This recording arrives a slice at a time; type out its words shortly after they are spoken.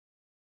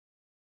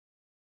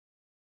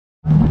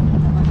Hi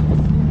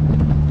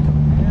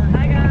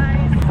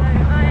guys, so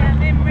I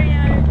am in Rio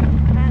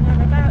and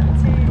I'm about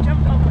to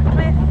jump off a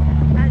cliff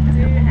and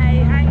do a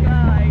hang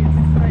glide.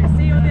 So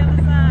see you on the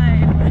other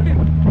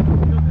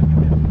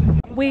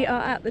side. We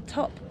are at the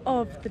top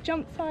of the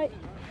jump site,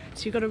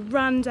 so you've got to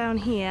run down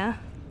here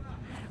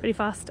really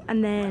fast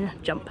and then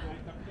jump,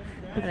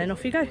 and then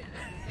off you go.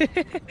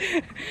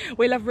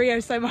 We love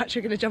Rio so much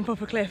we're going to jump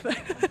off a cliff.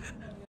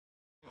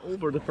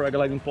 Over the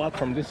paragliding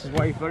platform. This is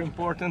why it's very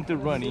important to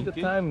running. The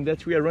time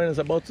that we are running is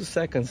about 2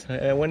 seconds.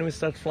 When we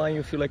start flying,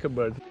 you feel like a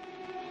bird.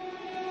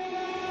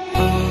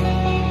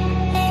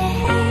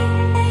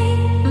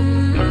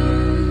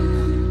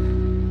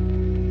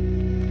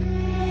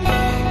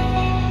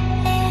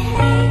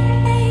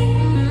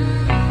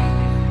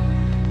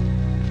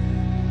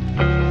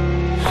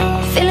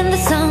 Feeling the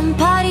sun,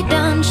 party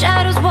done,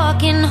 shadows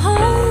walking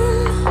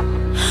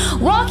home,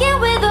 walking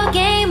with a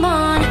game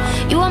on.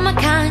 You are my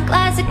kind,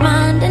 classic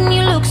mind, and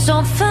you look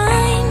so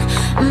fine.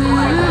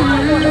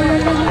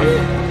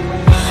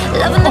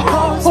 Loving the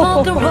cold,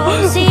 smoke the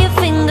road, see your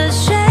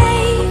fingers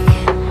shake,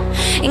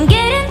 and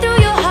getting through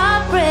your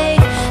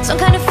heartbreak. Some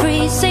kind of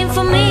free, same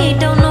for me,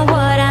 don't know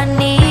what I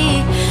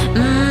need.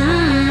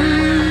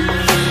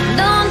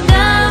 Don't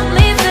doubt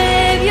me,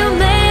 babe, you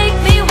make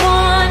me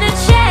wanna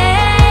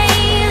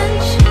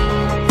change.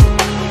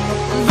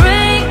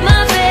 Break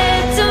my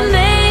bed to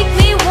make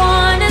me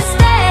wanna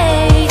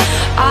stay.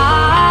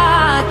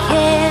 I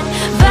can't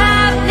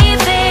vibe me,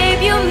 babe,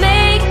 you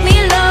make me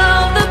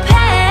love the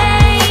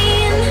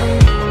pain.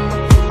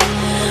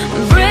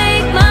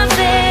 Break my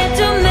bed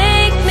to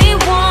make me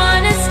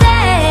wanna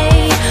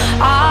stay.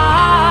 I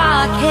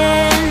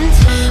can't.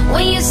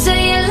 When you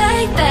say it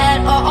like that,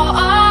 oh,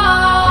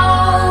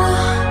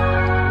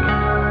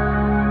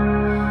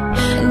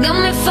 got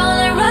me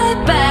falling right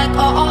back,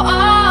 oh.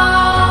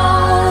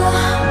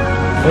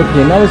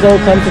 Okay, now it's all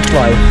time to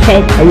fly.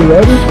 Okay, Are you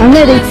ready? I'm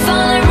ready.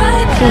 Falling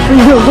right back. Go,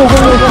 go, go, go,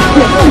 go.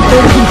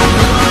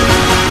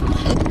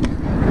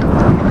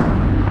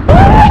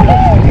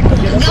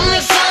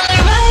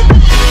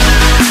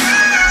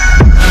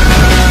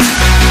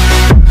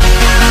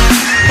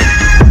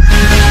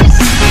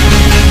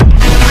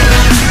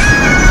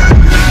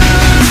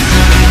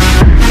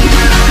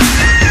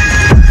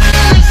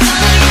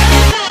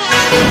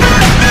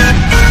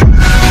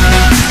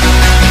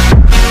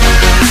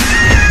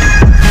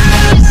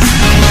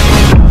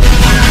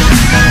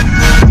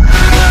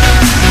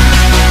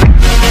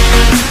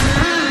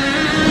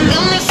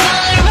 Got me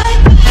falling right back. Got me falling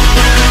right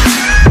back.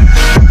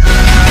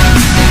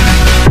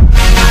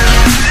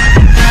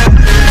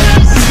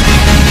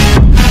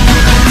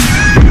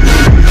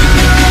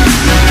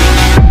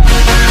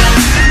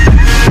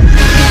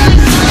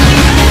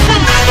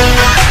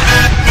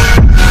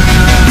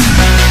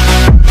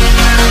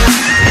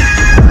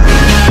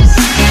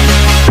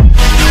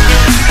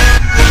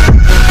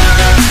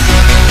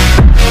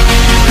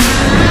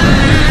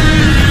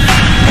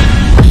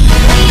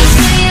 When you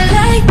say it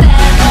like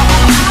that, oh.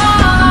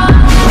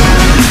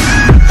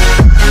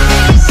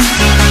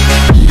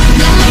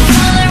 Got me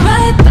falling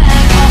right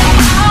back,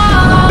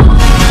 oh.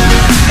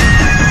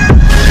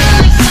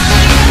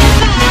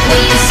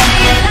 When you say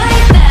it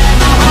like that,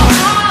 oh.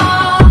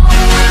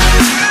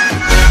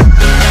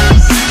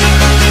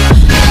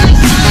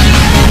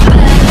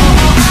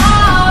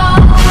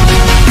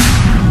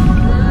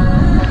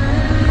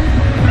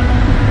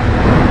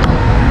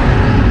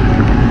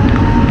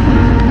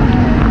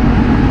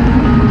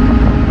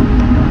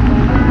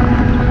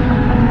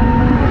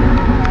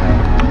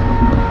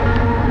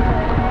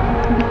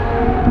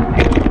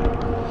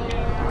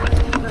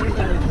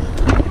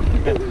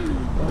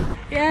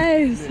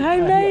 Yes, I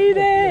made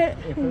it!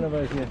 In front of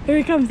us, yeah. Here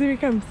he comes, here he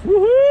comes.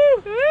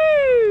 Woohoo!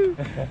 Woo!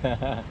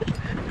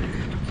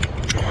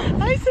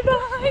 I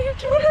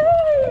survived!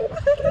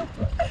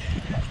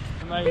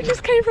 Woohoo! We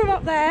just came from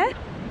up there.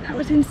 That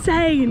was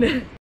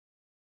insane.